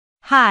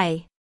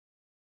Hi.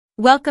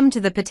 Welcome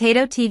to the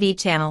Potato TV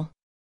channel.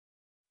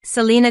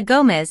 Selena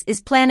Gomez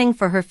is planning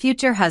for her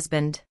future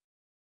husband.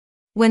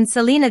 When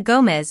Selena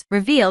Gomez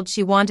revealed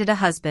she wanted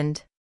a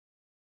husband.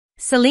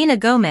 Selena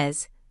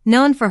Gomez,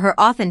 known for her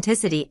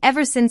authenticity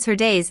ever since her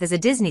days as a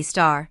Disney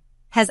star,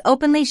 has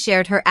openly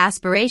shared her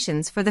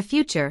aspirations for the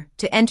future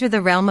to enter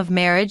the realm of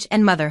marriage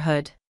and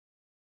motherhood.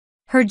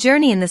 Her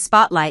journey in the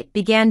spotlight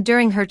began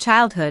during her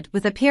childhood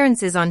with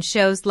appearances on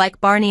shows like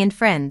Barney and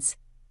Friends,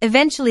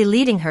 eventually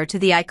leading her to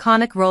the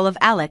iconic role of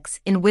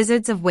Alex in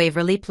Wizards of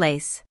Waverly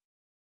Place.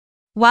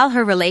 While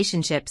her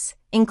relationships,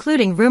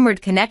 including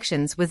rumored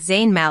connections with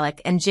Zayn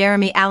Malik and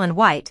Jeremy Allen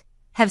White,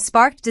 have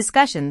sparked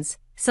discussions,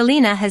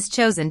 Selena has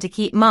chosen to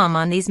keep mum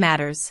on these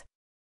matters.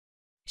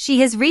 She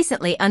has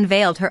recently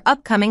unveiled her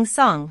upcoming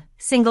song,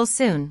 Single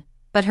Soon,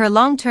 but her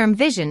long-term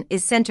vision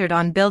is centered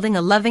on building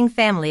a loving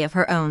family of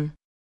her own.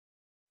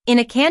 In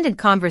a candid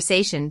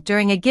conversation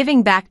during a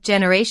Giving Back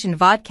Generation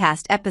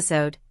vodcast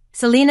episode,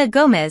 Selena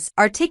Gomez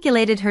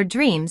articulated her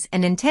dreams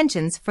and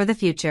intentions for the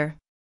future.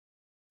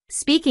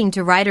 Speaking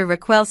to writer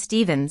Raquel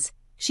Stevens,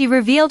 she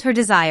revealed her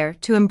desire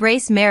to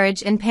embrace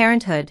marriage and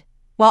parenthood,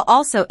 while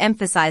also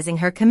emphasizing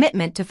her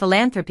commitment to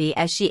philanthropy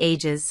as she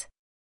ages.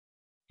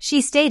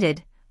 She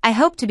stated, "I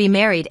hope to be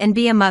married and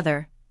be a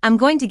mother. I'm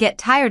going to get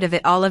tired of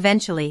it all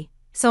eventually,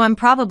 so I'm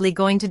probably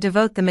going to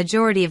devote the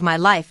majority of my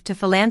life to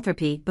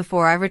philanthropy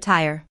before I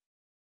retire."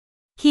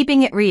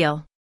 Keeping it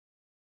real.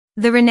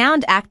 The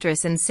renowned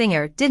actress and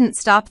singer didn't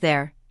stop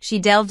there. She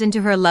delved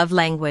into her love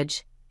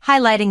language,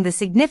 highlighting the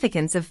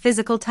significance of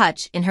physical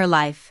touch in her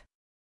life.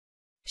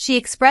 She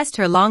expressed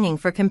her longing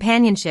for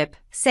companionship,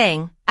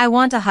 saying, "I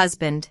want a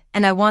husband,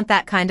 and I want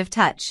that kind of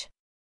touch."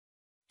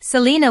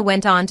 Selena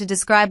went on to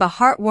describe a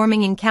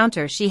heartwarming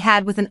encounter she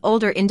had with an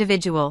older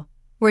individual,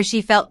 where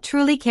she felt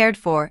truly cared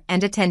for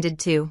and attended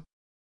to.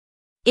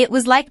 "It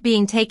was like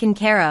being taken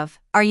care of.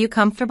 Are you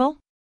comfortable?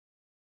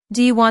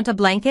 Do you want a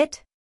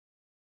blanket?"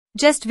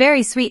 Just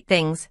very sweet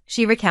things,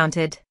 she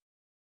recounted.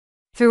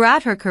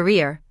 Throughout her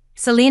career,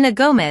 Selena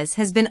Gomez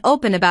has been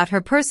open about her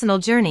personal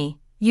journey,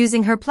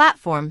 using her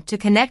platform to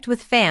connect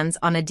with fans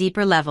on a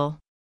deeper level.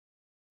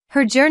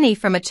 Her journey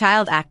from a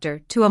child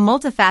actor to a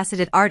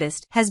multifaceted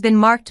artist has been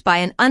marked by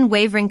an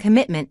unwavering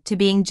commitment to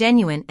being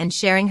genuine and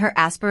sharing her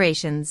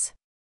aspirations.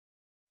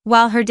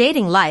 While her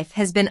dating life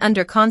has been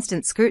under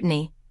constant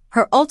scrutiny,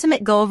 her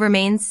ultimate goal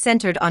remains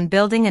centered on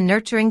building a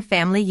nurturing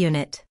family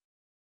unit.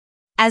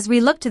 As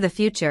we look to the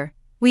future,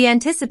 we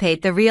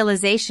anticipate the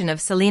realization of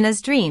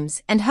Selena's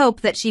dreams and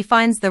hope that she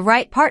finds the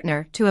right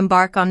partner to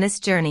embark on this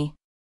journey.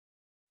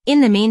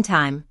 In the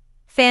meantime,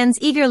 fans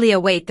eagerly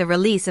await the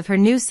release of her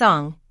new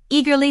song,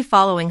 eagerly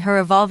following her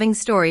evolving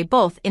story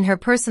both in her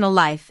personal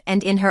life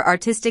and in her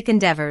artistic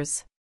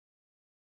endeavors.